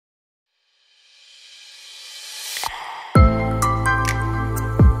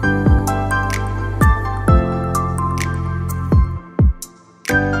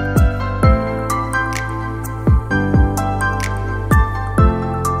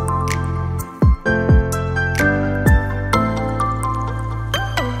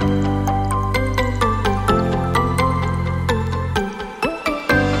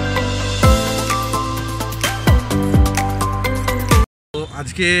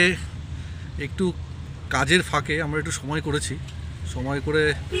আজকে একটু কাজের ফাঁকে আমরা একটু সময় করে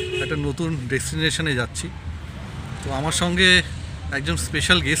একটা নতুন ডেস্টিনেশনে যাচ্ছি। তো আমার সঙ্গে একজন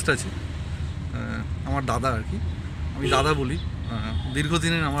স্পেশাল গেস্ট আছে, আমার দাদা আর কি, আমি দাদা বলি।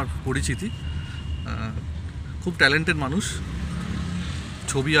 দীর্ঘদিনের আমার পরিচিতি, খুব ট্যালেন্টেড মানুষ,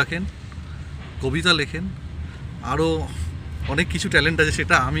 ছবি আঁকেন, কবিতা লেখেন, আরও অনেক কিছু ট্যালেন্ট আছে,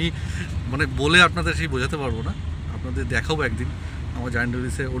 সেটা আমি মানে বলে আপনাদের সেই বোঝাতে পারবো না। আপনাদের দেখাবো একদিন আমার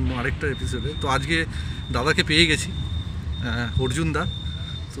জার্নালিসে অন্য আরেকটা এপিসোডে। তো আজকে দাদাকে পেয়ে গেছি, অর্জুন দা।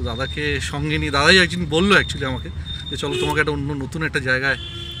 তো দাদাকে সঙ্গে নিয়ে, দাদাই একদিন বললো অ্যাকচুয়ালি আমাকে যে চলো তোমাকে একটা অন্য নতুন একটা জায়গায়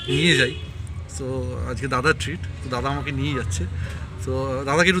নিয়ে যাই। তো আজকে দাদার ট্রিট, তো দাদা আমাকে নিয়ে যাচ্ছে। তো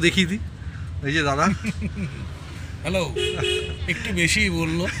দাদাকে একটু দেখিয়ে দিই, এই যে দাদা। হ্যালো। একটু বেশিই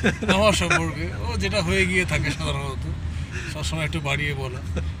বললো আমার সম্পর্কে, ও যেটা হয়ে গিয়ে থাকে সাধারণত, সবসময় একটু বাড়িয়ে বলা।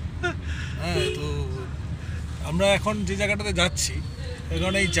 হ্যাঁ, তো আমরা এখন যে জায়গাটাতে যাচ্ছি,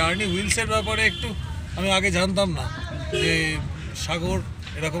 কারণ এই জার্নি হুইলসের ব্যাপারে একটু আমি আগে জানতাম না যে সাগর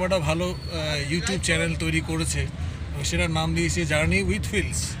এরকম একটা ভালো ইউটিউব চ্যানেল তৈরি করেছে, সেটার নাম দিয়েছে জার্নি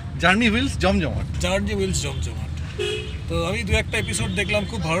হুইলস জমজমাট। তো আমি দু একটা এপিসোড দেখলাম,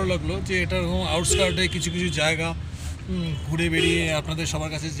 খুব ভালো লাগলো যে এটার আউটস্কার্টে কিছু কিছু জায়গা ঘুরে বেরিয়ে আপনাদের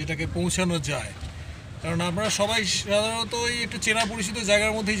সবার কাছে যেটাকে পৌঁছানো যায়। কারণ আমরা সবাই সাধারণত ওই একটু চেনা পরিচিত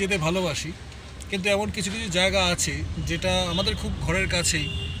জায়গার মধ্যেই যেতে ভালোবাসি, কিন্তু এমন কিছু কিছু জায়গা আছে যেটা আমাদের খুব ঘরের কাছেই।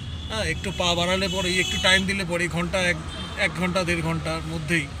 হ্যাঁ, একটু পা বাড়ালে পরেই, একটু টাইম দিলে পরেই এক ঘন্টা 1.5 ঘন্টার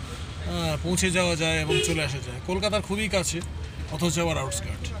মধ্যেই পৌঁছে যাওয়া যায় এবং চলে আসা যায়। কলকাতার খুবই কাছে, অথচ আবার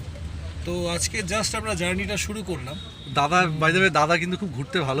আউটস্কার্ট। তো আজকে জাস্ট আমরা জার্নিটা শুরু করলাম। দাদা বাই দ্য ওয়ে, দাদা কিন্তু খুব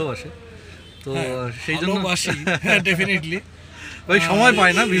ঘুরতে ভালোবাসে, তো সেই জন্য ডেফিনেটলি ওই সময়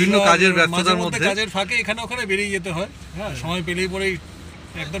পায় না, বিভিন্ন কাজের ব্যস্ততার মধ্যে, কাজের ফাঁকে এখানে ওখানে বেরিয়ে যেতে হয়। হ্যাঁ, সময় পেলেই পরেই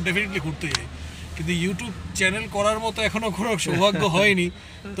একদম ডেফিনেটলি ঘুরতে যাই, কিন্তু ইউটিউব চ্যানেল করার মতো এখনও কোনো সৌভাগ্য হয়নি।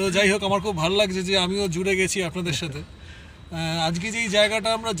 তো যাই হোক, আমার খুব ভালো লাগছে যে আমিও জুড়ে গেছি আপনাদের সাথে। আজকে যেই জায়গাটা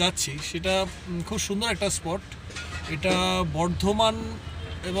আমরা যাচ্ছি সেটা খুব সুন্দর একটা স্পট। এটা বর্ধমান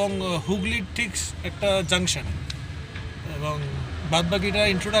এবং হুগলির ঠিক একটা জাংশনে, এবং বাদবাকিটা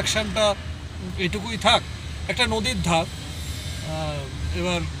ইন্ট্রোডাকশানটা এটুকুই থাক। একটা নদীর ধার,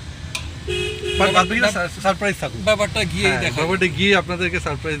 এবার সারপ্রাইজ থাকুক, ব্যাপারটা গিয়ে আপনাদেরকে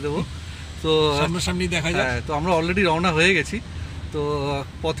সারপ্রাইজ দেবো। তো সামনাসামনি দেখা যায়। তো আমরা অলরেডি রওনা হয়ে গেছি, তো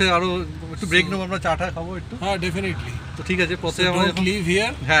পথে আরো একটু ব্রেক নেবো, আমরা চা খাবো একটু। হ্যাঁ, ডেফিনেটলি। তো ঠিক আছে, পথে আমরা লিভ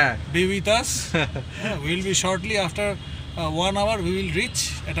হিয়ার, হ্যাঁ, be with us. We will be shortly after 1 hour we will reach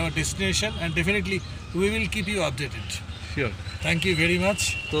at our destination, and definitely we will keep you updated. Sure. Thank you very much.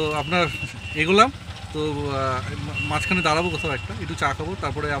 তো আপনার এগোলাম, তো মাঝখানে দাঁড়াবো কোথাও একটু চা খাবো,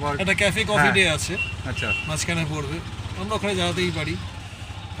 তারপরে আবার একটা ক্যাফে কফি ডে আছে, আচ্ছা, মাঝখানে পড়বে, আমরা ওখানে যাওয়াতেই পারি।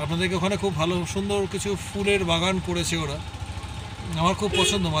 আপনাদেরকে ওখানে খুব ভালো সুন্দর কিছু ফুলের বাগান করেছে ওরা, আমার খুব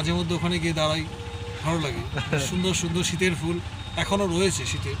পছন্দ। মাঝে মধ্যে ওখানে গিয়ে দাঁড়াই, ভালো লাগে। সুন্দর সুন্দর শীতের ফুল এখনও রয়েছে,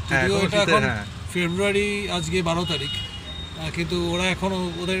 শীতের, যদিও এটা এখন ফেব্রুয়ারি, আজকে 12 তারিখ, কিন্তু ওরা এখনও,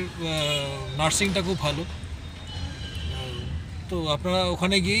 ওদের নার্সিংটা খুব ভালো। তো আপনারা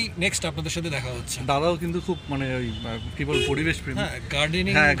ওখানে গিয়েই নেক্সট আপনাদের সাথে দেখা হচ্ছে। দাদাও কিন্তু খুব মানে ওই কি বল, পরিবেশ প্রেমী,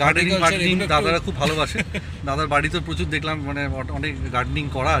 গার্ডেনিং দাদারা খুব ভালোবাসে। দাদার বাড়িতে প্রচুর দেখলাম, মানে অনেক গার্ডেনিং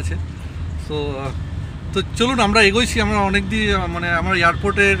করা আছে। তো চলুন আমরা এগোইছি, আমরা অনেক দিন, মানে আমরা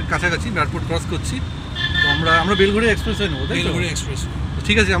এয়ারপোর্টের কাছাকাছি, এয়ারপোর্ট ক্রস করছি। তো আমরা বেলঘড়িয়া এক্সপ্রেসওয়ে নেবো, বেলঘড়িয়া এক্সপ্রেস।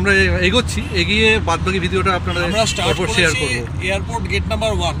 ঠিক আছে, আমরা এগোচ্ছি, এগিয়ে বাদবাকি ভিডিওটা আপনারা শেয়ার করবো। Airport gate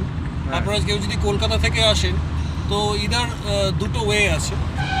number 1। আপনারা কেউ যদি কলকাতা থেকে আসেন তো ইদার দুটো ওয়ে আছে।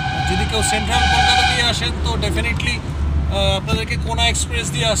 যদি কেউ সেন্ট্রাল কলকাতা দিয়ে আসেন তো ডেফিনেটলি আপনাদেরকে কোনা এক্সপ্রেস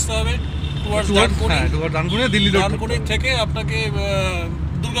দিয়ে আসতে হবে টুয়ার্ডস ডানকুনি। ডানকুনি থেকে আপনাকে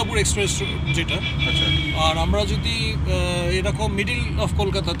দুর্গাপুর এক্সপ্রেস যেটা। আচ্ছা। আর আমরা যদি এরকম মিডিল অফ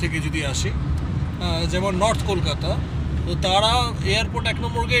কলকাতা থেকে যদি আসি, যেমন নর্থ কলকাতা, তো তারা এয়ারপোর্ট 1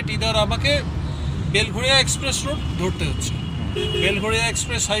 নম্বর গেট ইদার আমাকে বেলঘড়িয়া এক্সপ্রেস রোড ধরতে হচ্ছে, Belgharia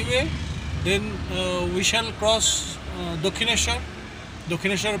express highway, then we shall cross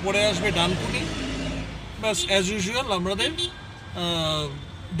Dakshineswar পরে আসবে ডানকুনি, ব্যাস অ্যাজ ইউজুয়াল আমাদের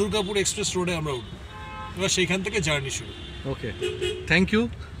দুর্গাপুর এক্সপ্রেস রোডে আমরা উঠব। এবার সেইখান থেকে জার্নি শুরু। ওকে, থ্যাংক ইউ।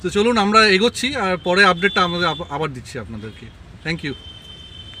 তো চলুন আমরা এগোচ্ছি, আর পরে আপডেটটা আমাদের আবার দিচ্ছি আপনাদেরকে। Thank you.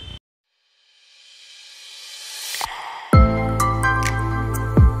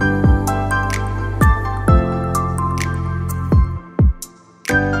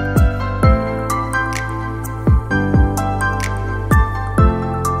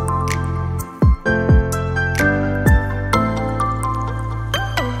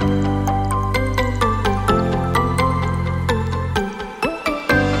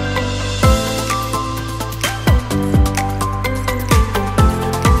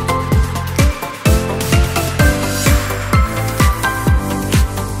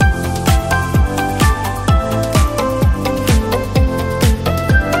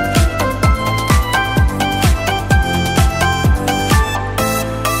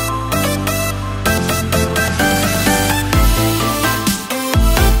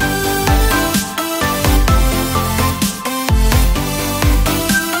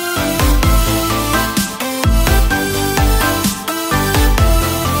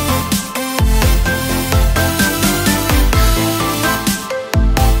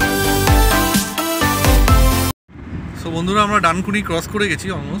 বন্ধুরা আমরা ডানকুনি ক্রস করে গেছি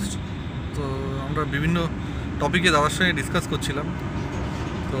অলমোস্ট। তো আমরা বিভিন্ন টপিকে দাদার সঙ্গে ডিসকাস করছিলাম।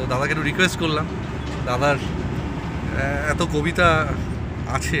 তো দাদাকে একটু রিকোয়েস্ট করলাম, দাদার এত কবিতা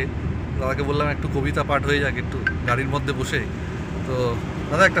আছে, দাদাকে বললাম একটু কবিতা পাঠ হয়ে যাক একটু গাড়ির মধ্যে বসে। তো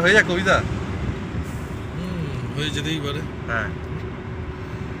দাদা একটা হয়ে যাক কবিতা। হয়ে যেতেই পারে। হ্যাঁ,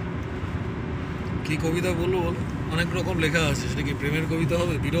 কি কবিতা বলবো বলো? অনেক রকম লেখা আছে। সেটা কি প্রেমের কবিতা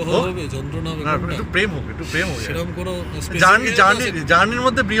হবে, বিরহ হবে, যন্ত্রণা হবে? একটু প্রেম হোক, একটু প্রেম হোক। সেরকম কোনো জার্নির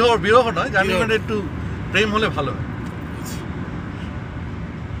মধ্যে বিরহ নয়, জার্নি মানে একটু প্রেম হলে ভালো হয়।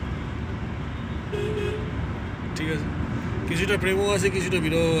 ঠিক আছে, কিছুটা প্রেমও আছে, কিছুটা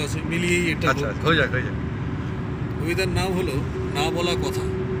বিরহ আছে, মিলিয়েই এটা। আচ্ছা, হয়ে যাক হয়ে যাক। কবিতার নাম হলো না বলা কথা।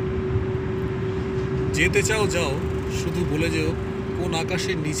 যেতে চাও যাও, শুধু বলে যেও কোন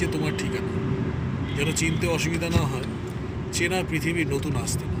আকাশের নিচে তোমার ঠিকানা, যেন চিনতে অসুবিধা না হয়, চেনা পৃথিবীর নতুন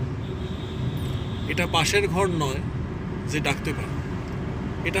আসতে না। এটা পাশের ঘর নয় যে ডাকতে পারো,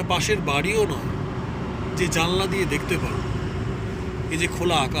 এটা পাশের বাড়িও নয় যে জানলা দিয়ে দেখতে পারো। এই যে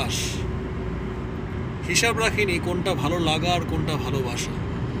খোলা আকাশ, হিসাব রাখিনি কোনটা ভালো লাগা আর কোনটা ভালোবাসা।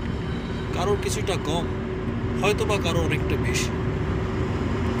 কারোর কিছুটা কম, হয়তো বা কারো অনেকটা বেশি।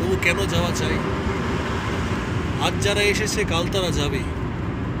 তবু কেন যাওয়া চাই? আজ যারা এসেছে কাল তারা যাবেই।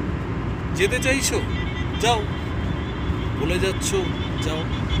 যেতে চাইছো যাও, বলে যাচ্ছ যাও,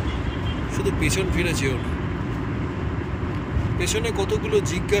 শুধু পেছন ফিরে যেও না। পেছনে কতগুলো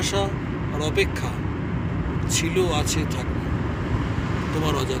জিজ্ঞাসা আর অপেক্ষা ছিল, আছে, থাকবে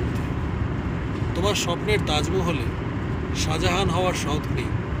তোমার অজান্তে। তোমার স্বপ্নের তাজমহলে শাহজাহান হওয়ার শখ নেই,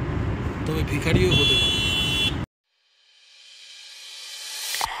 তবে ভিখারিও হতে পারে।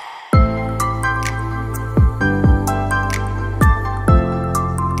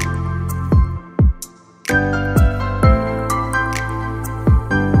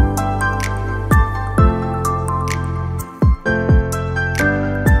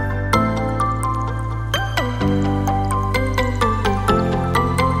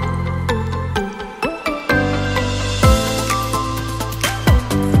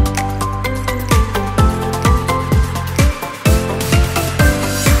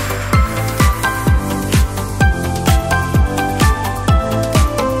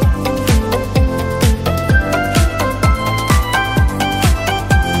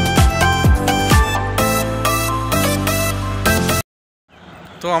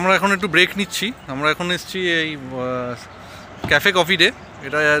 তো আমরা এখন একটু ব্রেক নিচ্ছি। আমরা এখন এসেছি এই ক্যাফে কফি ডে,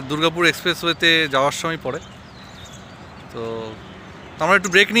 এটা দুর্গাপুর এক্সপ্রেসওয়েতে যাওয়ার সময় পড়ে। তো আমরা একটু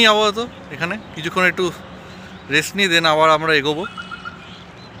ব্রেক নিই আপাতত, এখানে কিছুক্ষণ একটু রেস্ট নিয়ে দেন আবার আমরা এগোবো।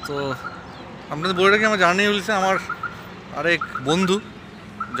 তো আপনাদের বলে রাখি, আমার জার্নি হুইলসে আমার আরেক বন্ধু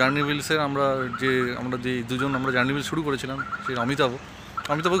জার্নি হুইলসের আমরা যে দুজন আমরা জার্নি হুইল শুরু করেছিলাম, সেই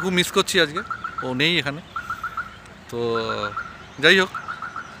অমিতাভকে খুব মিস করছি আজকে, ও নেই এখানে। তো যাই হোক,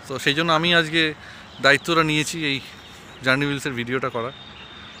 তো সেই জন্য আমি আজকে দায়িত্বটা নিয়েছি এই জার্নি হুইলসের ভিডিওটা করার।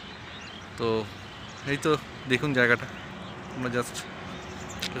 তো এই তো দেখুন জায়গাটা, আমরা জাস্ট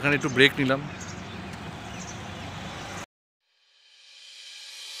এখানে একটু ব্রেক নিলাম।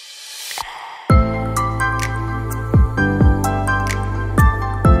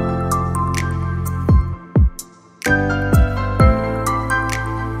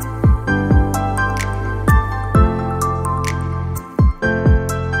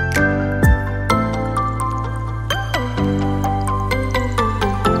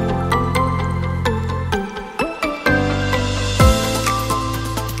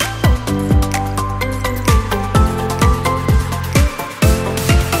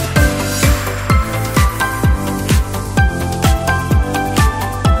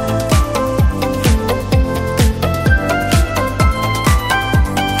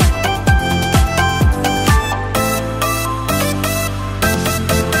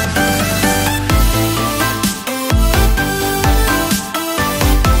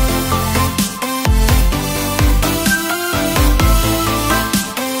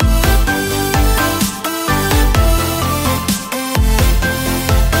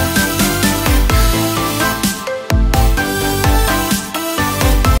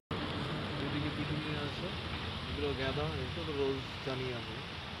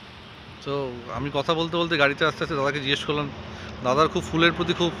 তো আমি কথা বলতে বলতে গাড়িতে আস্তে আস্তে দাদাকে জিজ্ঞেস করলাম, দাদার খুব ফুলের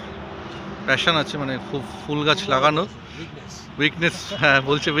প্রতি খুব প্যাশন আছে, মানে খুব ফুল গাছ লাগানো। উইকনেস, হ্যাঁ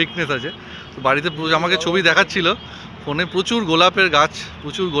বলছে উইকনেস আছে। তো বাড়িতে আমাকে ছবি দেখাচ্ছিল ফোনে, প্রচুর গোলাপের গাছ,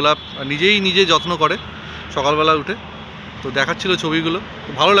 প্রচুর গোলাপ, আর নিজে যত্ন করে সকালবেলা উঠে। তো দেখাচ্ছিল ছবিগুলো,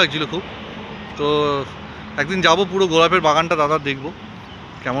 ভালো লাগছিল খুব। তো একদিন যাব, পুরো গোলাপের বাগানটা দাদার দেখব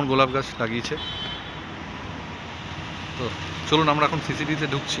কেমন গোলাপ গাছ লাগিয়েছে। তো চলুন আমরা এখন সিসিটিভিতে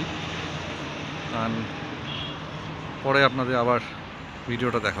ঢুকছি। পরে আপনাদের আবার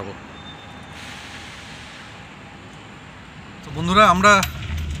ভিডিওটা দেখাবো। তো বন্ধুরা, আমরা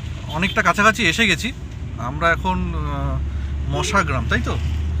অনেকটা কাছাকাছি এসে গেছি। আমরা এখন মশাগ্রাম, তাই তো?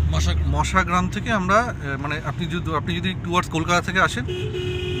 মশাগ্রাম থেকে আমরা মানে আপনি যদি টুয়ার্ডস কলকাতা থেকে আসেন,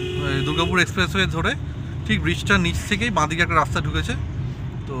 দুর্গাপুর এক্সপ্রেসওয়ে ধরে ঠিক ব্রিজটার নিচ থেকেই বাঁদিকে একটা রাস্তা ঢুকেছে,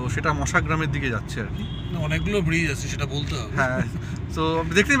 তো সেটা মশাগ্রামের দিকে যাচ্ছে আর কি। অনেকগুলো ব্রিজ আছে, সেটা বলতে হবে। হ্যাঁ, তো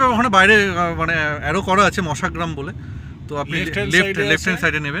দেখতেই পাবেন ওখানে বাইরে মানে অ্যারো করা আছে মশাগ্রাম বলে। তো আপনি লেফট হ্যান্ড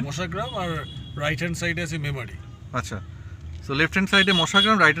সাইডে নেবেন মশাগ্রাম, আর রাইট হ্যান্ড সাইডে আছে মেমারি। আচ্ছা, তো লেফট হ্যান্ড সাইডে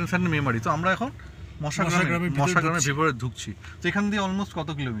মশাগ্রাম, রাইট হ্যান্ড সাইডে মেমারি। তো আমরা এখন মশাগ্রামের ভিতরে ঢুকছি। তো এখান দিয়ে অলমোস্ট কত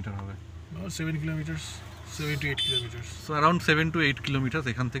কিলোমিটার হবে? 7 kilometres, 7 to 8 kilometres. So around 7 to 8 kilometre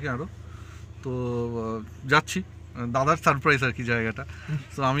এখান থেকে আরও। তো যাচ্ছি, দাদার সারপ্রাইজ আর কি জায়গাটা।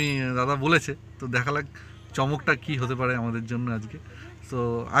 তো আমি দাদা বলেছে, তো দেখা লাগ চমকটা কি হতে পারে আমাদের জন্য আজকে। তো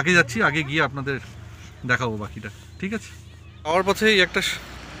আগে যাচ্ছি, আগে গিয়ে আপনাদের দেখাবো বাকিটা, ঠিক আছে? যাওয়ার পথেই একটা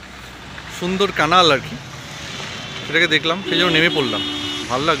সুন্দর কানাল আর কি, সেটাকে দেখলাম, সেই জন্য নেমে পড়লাম,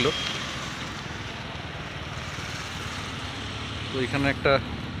 ভালো লাগলো। তো এখানে একটা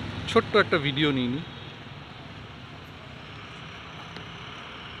ছোট্ট একটা ভিডিও নিয়ে নিই।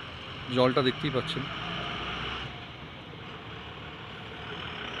 জলটা দেখতেই পাচ্ছেন।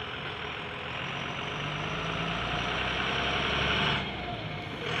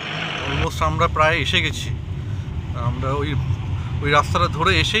 অলমোস্ট আমরা প্রায় এসে গেছি। আমরা ওই রাস্তাটা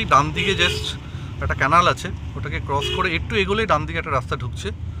ধরে এসেই ডান দিকে জাস্ট একটা ক্যানাল আছে, ওটাকে ক্রস করে একটু এগোলেই ডান দিকে একটা রাস্তা ঢুকছে।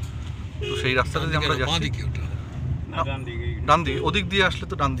 তো সেই রাস্তাটা দিয়ে আমরা যাচ্ছি। ডান দিকে, ওদিক দিয়ে আসলে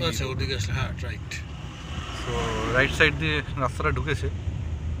তো ডান দিকে, আচ্ছা ওদিকে আসলে হ্যাঁ রাইট। তো রাইট সাইড দিয়ে রাস্তাটা ঢুকেছে,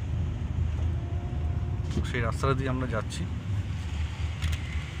 তো সেই রাস্তাটা দিয়ে আমরা যাচ্ছি।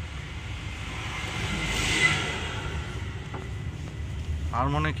 আর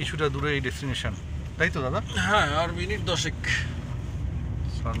মনে কিছুটা দূরে এই ডেস্টিনেশন, তাই তো দাদা? হ্যাঁ, আর মিনিট 10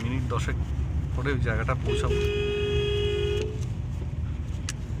 পরে ওই জায়গাটা পৌঁছাবো।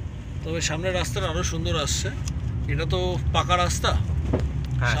 তবে সামনের রাস্তাটা আরো সুন্দর আসছে। এটা তো পাকা রাস্তা,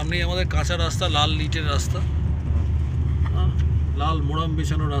 সামনেই আমাদের কাঁচা রাস্তা, লাল ইটের রাস্তা, লাল মোড়াম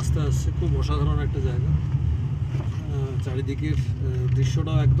বিছানো রাস্তা আসছে। খুব অসাধারণ একটা জায়গা। চারিদিকের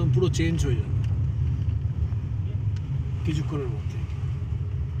দৃশ্যটাও একদম পুরো চেঞ্জ হয়ে যাবে কিছুক্ষণের মধ্যে।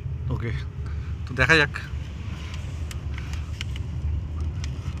 ওকে, তো দেখা যাক।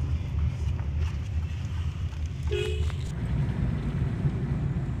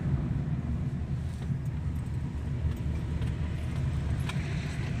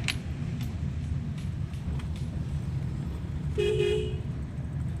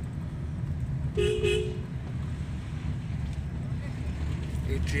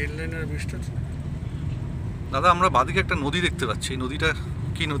 এই ট্রেন লাইনের ব্রিজটা, দাদা আমরা বাদিকে একটা নদী দেখতে পাচ্ছি। এই নদীটা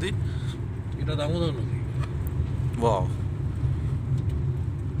কি নদী? এটা দামোদর নদী। ওয়াও,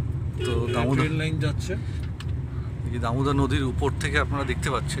 তো দামোদর ট্রেন লাইন যাচ্ছে। এই দামোদর নদীর উপর থেকে আপনারা দেখতে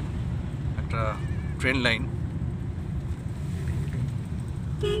পাচ্ছেন একটা ট্রেন লাইন।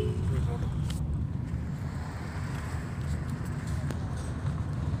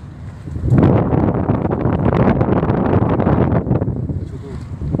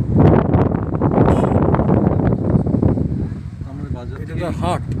 এটা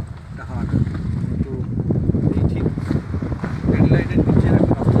হাট, একটা হাট। তো এই ঠিক ট্রেন লাইনের নিচে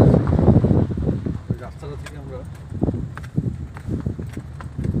একটা রাস্তা আছে, ওই রাস্তাটা থেকে আমরা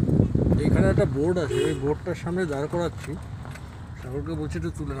এখানে একটা বোর্ড আছে, এই বোর্ডটার সামনে দাঁড় করাচ্ছি। সাগরকে বলছি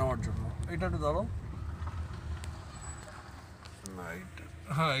একটু তুলে নেওয়ার জন্য। এটা একটু দাঁড়াও।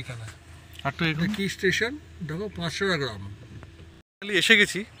 হ্যাঁ এখানে আর তো এখানে কি স্টেশন দেখো, 500 গ্রাম। এসে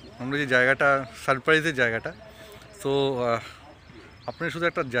গেছি আমরা যে জায়গাটা, সারপ্রাইজের জায়গাটা। তো আপনার শুধু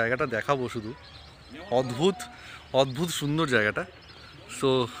একটা জায়গাটা দেখাবো, শুধু অদ্ভুত সুন্দর জায়গাটা। সো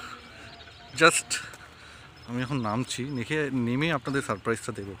জাস্ট আমি এখন নামছি, নেমে আপনাদের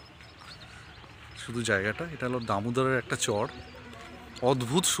সারপ্রাইজটা দেবো। শুধু জায়গাটা, এটা হলো দামোদরের একটা চর,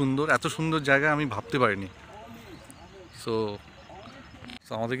 অদ্ভুত সুন্দর। এত সুন্দর জায়গা আমি ভাবতে পারিনি। সো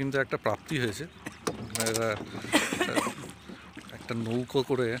আমাদের কিন্তু একটা প্রাপ্তি হয়েছে। একটা নৌকো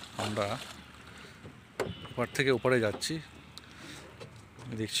করে আমরা ওপার থেকে ওপারে যাচ্ছি,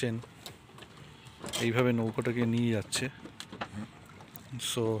 দেখছেন এইভাবে নৌকোটাকে নিয়ে যাচ্ছে।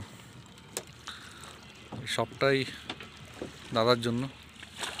 সো সবটাই দাদার জন্য।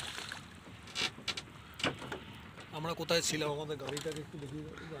 আমরা কোথায় ছিলাম, আমাদের গাড়িটাকে একটু দেখিয়ে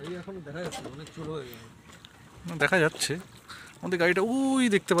দাও। গাড়ি এখন দেখা যাচ্ছে অনেক ছোট হয়ে গেছে। দেখা যাচ্ছে আমাদের গাড়িটা, ওই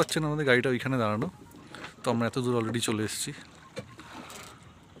দেখতে পাচ্ছেন আমাদের গাড়িটা ওইখানে দাঁড়ানো। তো আমরা এত দূর অলরেডি চলে এসেছি।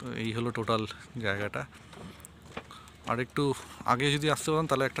 তো এই হলো টোটাল জায়গাটা। আর একটু আগে যদি আসতে পারেন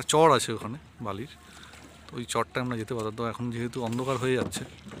তাহলে একটা চর আছে ওখানে বালির, তো ওই চরটা আমরা যেতে পারতাম, তো এখন যেহেতু অন্ধকার হয়ে যাচ্ছে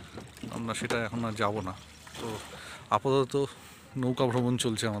আমরা সেটা এখন আর যাবো না। তো আপাতত নৌকা ভ্রমণ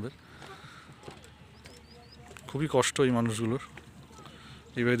চলছে আমাদের। খুবই কষ্ট এই মানুষগুলোর,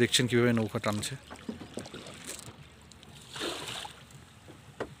 এইভাবে দেখছেন কীভাবে নৌকা টানছে।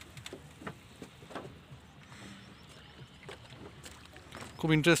 খুব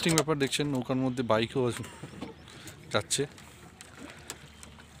ইন্টারেস্টিং ব্যাপার দেখছেন, নৌকার মধ্যে বাইকও যাচ্ছে।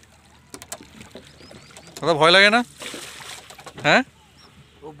 দাদা ভয় লাগে না? হ্যাঁ,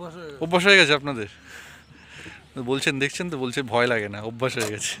 অভ্যাস হয়ে গেছে আপনাদের? বলছেন, দেখছেন তো, বলছে ভয় লাগে না, অভ্যাস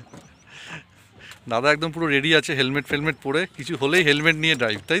হয়ে গেছে। দাদা একদম পুরো রেডি আছে, হেলমেট ফেলমেট পরে, কিছু হলেই হেলমেট নিয়ে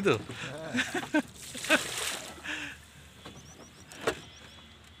ড্রাইভ, তাই তো?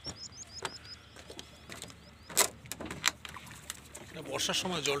 বর্ষার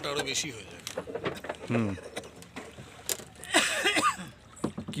সময় জলটা আরো বেশি হয়ে যায়।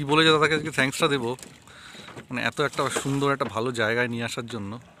 কি বলে যে দাদাকে আজকে থ্যাঙ্কসটা দেবো, মানে এত একটা সুন্দর একটা ভালো জায়গায় নিয়ে আসার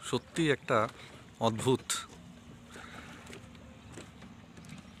জন্য, সত্যিই একটা অদ্ভুত।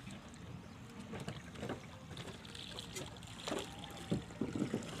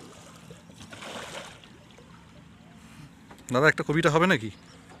 দাদা একটা কবিতা হবে নাকি?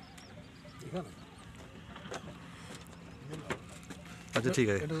 আচ্ছা ঠিক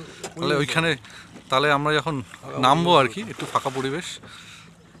আছে, তাহলে ওইখানে, তাহলে আমরা যখন নামবো আর কি, একটু ফাঁকা পরিবেশ,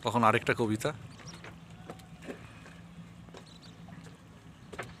 তখন আরেকটা কবিতা।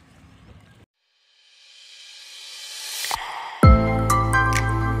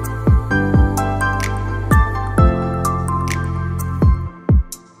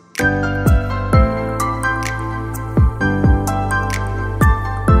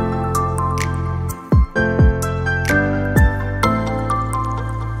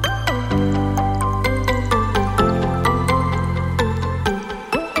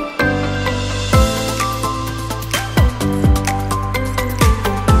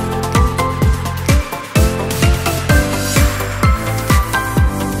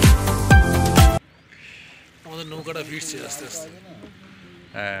 নৌকাটা ফিরছে আস্তে আস্তে।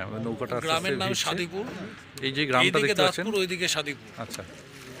 হ্যাঁ, নৌকাটা গ্রামের নাম সাদিপুর। এই যে গ্রামটা দেখতে পাচ্ছেন, ওইদিকে সাদিপুর। আচ্ছা,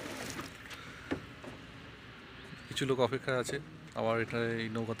 কিছু লোক অপেক্ষা আছে, আবার এটা এই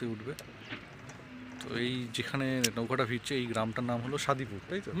নৌকাতে উঠবে। তো এই যেখানে নৌকাটা ফিরছে এই গ্রামটার নাম হলো সাদিপুর,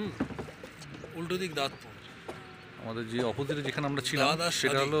 তাই তো? উল্টো দিক দাঁতপুর। আমাদের যে অপোজিটে যেখানে আমরা ছিলাম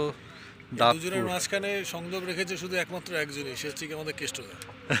সেটা হলো দুজনের মাঝখানে সংযোগ রেখেছে শুধু একমাত্র একজনই, সে হচ্ছে আমাদের কেষ্টদা।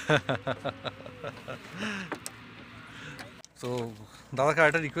 তো দাদাকে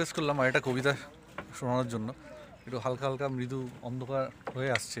আরেকটা রিকোয়েস্ট করলাম আরেকটা কবিতা শোনানোর জন্য, একটু হালকা হালকা মৃদু অন্ধকার হয়ে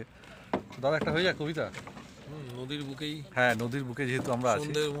আসছে। দাদা একটা হয়ে যায় কবিতা। নদীর বুকেই, হ্যাঁ নদীর বুকে যেহেতু আমরা আছি,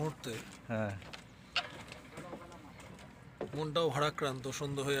 সন্ধ্যের মুহূর্তে, হ্যাঁ মনটাও ভারাক্রান্ত।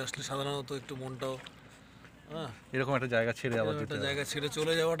 সন্ধ্যা হয়ে আসলে সাধারণত একটু মনটাও এরকম একটা জায়গা ছেড়ে আবার একটা জায়গা ছেড়ে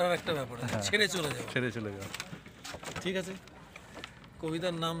চলে যাওয়াটার একটা ব্যাপার আছে, ছেড়ে চলে যাওয়া। ঠিক আছে,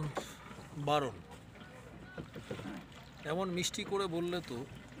 কবিতার নাম বারণ। এমন মিষ্টি করে বললে তো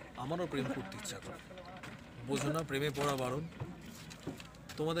আমারও প্রেম করতে ইচ্ছা করে। বোঝো না প্রেমে পড়া বারণ।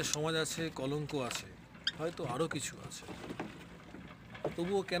 তোমাদের সমাজ আছে, কলঙ্ক আছে, হয়তো আরও কিছু আছে।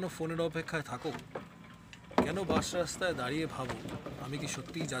 তবুও কেন ফোনের অপেক্ষায় থাকো? কেন বাস রাস্তায় দাঁড়িয়ে ভাবো আমি কি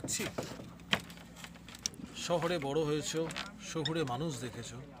সত্যিই যাচ্ছি? শহরে বড় হয়েছ, শহুরে মানুষ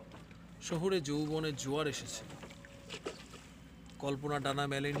দেখেছ, শহুরে যৌবনের জোয়ার এসেছে। কল্পনা ডানা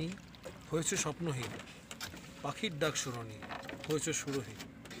মেলেনি, হয়েছে স্বপ্নহীন। পাখির ডাক শোনোনি, হয়েছে সুরহীন।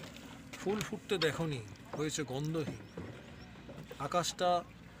 ফুল ফুটতে দেখনি, হয়েছে গন্ধহীন। আকাশটা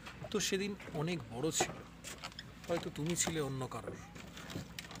তো সেদিন অনেক বড় ছিল, হয়তো তুমি ছিলে অন্য কারোর।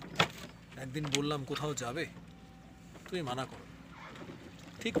 একদিন বললাম কোথাও যাবে, তুমি মানা করো।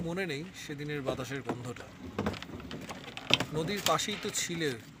 ঠিক মনে নেই সেদিনের বাতাসের গন্ধটা। নদীর পাশেই তো ছিলে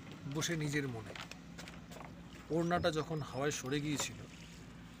বসে নিজের মনে। ওড়নাটা যখন হাওয়ায় সরে গিয়েছিল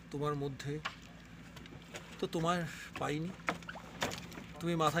তোমার মধ্যে, তো তোমায় পাইনি।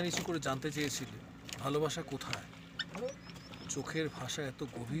 তুমি মাথা নিচু করে জানতে চেয়েছিলে ভালোবাসা কোথায়। চোখের ভাষা এত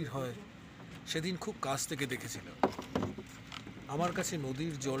গভীর হয় সেদিন খুব কাছ থেকে দেখেছিলাম। আমার কাছে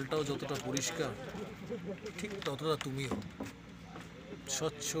নদীর জলটাও যতটা পরিষ্কার, ঠিক ততটা তুমিও।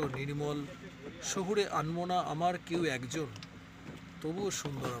 স্বচ্ছ নির্মল, শহুরে আনমনা আমার কেউ একজন, তবুও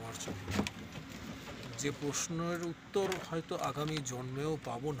সুন্দর আমার চোখ। যে প্রশ্নের উত্তর হয়তো আগামী জন্মেও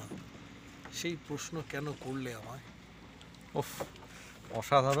পাবো না, সেই প্রশ্ন কেন করলে আমায়? ওফ,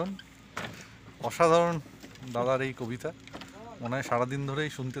 অসাধারণ অসাধারণ দাদার এই কবিতা। মনে হয় সারাদিন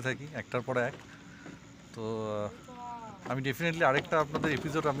ধরেই শুনতে থাকি একটার পর এক। তো আমি ডেফিনেটলি আরেকটা আপনাদের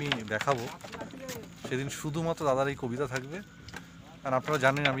এপিসোড আমি দেখাবো, সেদিন শুধুমাত্র দাদার এই কবিতা থাকবে। আর আপনারা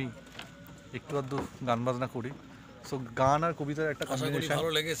জানেন আমি একটু আধটু গান বাজনা করি। সো গান আর কবিতার একটা আশা করি কম্বিনেশন।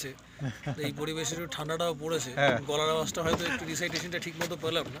 ভালো লেগেছে। এই পরিবেশে একটু ঠান্ডাটাও পড়েছে, হ্যাঁ। গলার আওয়াজটা হয়তো একটু রিসাইটেশনটা ঠিক মতো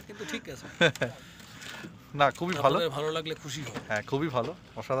পেলাম না, কিন্তু ঠিক আছে। না, খুবই ভালো। আপনাদের ভালো লাগলে খুশি হয়। হ্যাঁ, খুবই ভালো,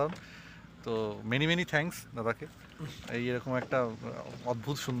 অসাধারণ। তো মেনি মেনি থ্যাঙ্কস দাদাকে এই এরকম একটা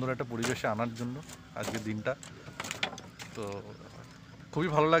অদ্ভুত সুন্দর একটা পরিবেশে আনার জন্য আজকের দিনটা। তো খুবই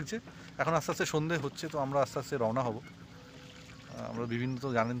ভালো লাগছে। এখন আস্তে আস্তে সন্ধে হচ্ছে, তো আমরা আস্তে আস্তে রওনা হব। আমরা বিভিন্ন, তো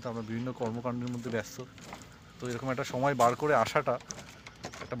জানেন তো, আমরা বিভিন্ন কর্মকাণ্ডের মধ্যে ব্যস্ত। তো এরকম একটা সময় বার করে আসাটা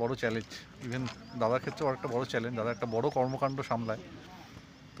একটা বড় চ্যালেঞ্জ। ইভেন দাদার ক্ষেত্রেও একটা বড় চ্যালেঞ্জ। দাদা একটা বড় কর্মকাণ্ড সামলায়।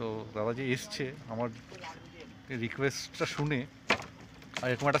 তো দাদা যে এসছে, আমার রিকোয়েস্টটা শুনে আর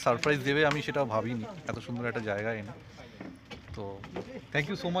এরকম একটা সারপ্রাইজ দেবে আমি সেটাও ভাবিনি, এত সুন্দর একটা জায়গায় এনে। তো থ্যাংক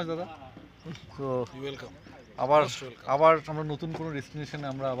ইউ সো মাচ দাদা। তো ওয়েলকাম। আবার আবার আমরা নতুন কোনো ডেস্টিনেশনে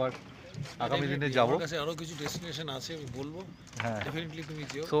আমরা আবার আগামী দিনে যাব। আমার কাছে আরো কিছু ডেস্টিনেশন আছে, আমি বলবো। হ্যাঁ, ডেফিনেটলি তুমি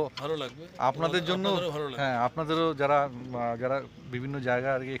যেও, So, ভালো লাগবে আপনাদের জন্য। আপনাদেরও ভালো লাগবে। হ্যাঁ, আপনাদেরও যারা যারা বিভিন্ন জায়গা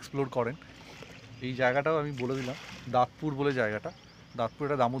আর কি এক্সপ্লোর করেন, এই জায়গাটাও আমি বলে দিলাম, দাঁতপুর বলে জায়গাটা। দাঁতপুর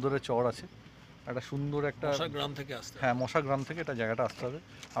একটা দামোদরের চর আছে, একটা সুন্দর একটা। গ্রাম থেকে আসতে হ্যাঁ, মশা গ্রাম থেকে এটা জায়গাটা আসতে হবে।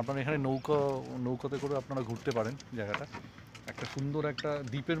 আপনারা এখানে নৌকাতে করে আপনারা ঘুরতে পারেন। জায়গাটা একটা সুন্দর একটা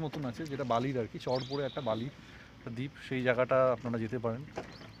দ্বীপের মতন আছে, যেটা বালির আর কি, চর পড়ে একটা বালির একটা দ্বীপ। সেই জায়গাটা আপনারা যেতে পারেন,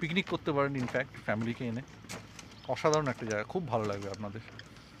 পিকনিক করতে পারেন, ইনফ্যাক্ট ফ্যামিলিকে এনে। অসাধারণ একটা জায়গা, খুব ভালো লাগবে আপনাদের।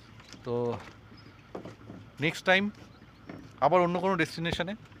 তো নেক্সট টাইম আবার অন্য কোনো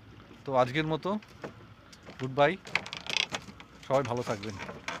ডেস্টিনেশনে। তো আজকের মতো গুড বাই, সবাই ভালো থাকবেন।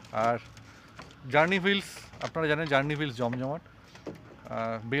 আর জার্নি হুইলস, আপনারা জানেন জার্নি হুইলস জমজমাট,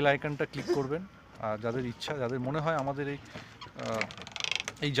 বেল আইকনটা ক্লিক করবেন। আর যাদের ইচ্ছা, যাদের মনে হয় আমাদের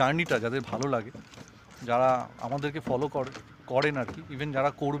এই জার্নিটা যাদের ভালো লাগে, যারা আমাদেরকে ফলো করেন আর কি, ইভেন যারা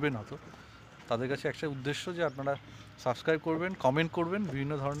করবেন হয়তো, তাদের কাছে একটা উদ্দেশ্য যে আপনারা সাবস্ক্রাইব করবেন, কমেন্ট করবেন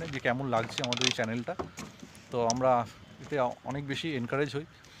বিভিন্ন ধরনের, যে কেমন লাগছে আমাদের এই চ্যানেলটা। তো আমরা এতে অনেক বেশি এনকারেজ হই।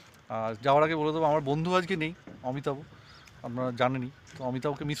 আর যাওয়ার আগে বলে দেবো, আমার বন্ধু আজকে নেই, অমিতাভ, আপনারা জানেনই। তো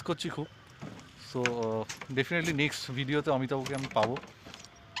অমিতাভকে মিস করছি খুব। সো ডেফিনেটলি নেক্সট ভিডিওতে অমিতাভকে আমি পাবো।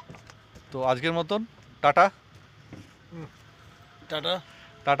 তো আজকের মতন টাটা। টাটা।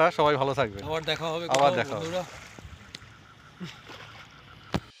 টাটা, সবাই ভালো থাকবেন। আবার দেখা হবে, আবার দেখা হবে। বন্ধুরা।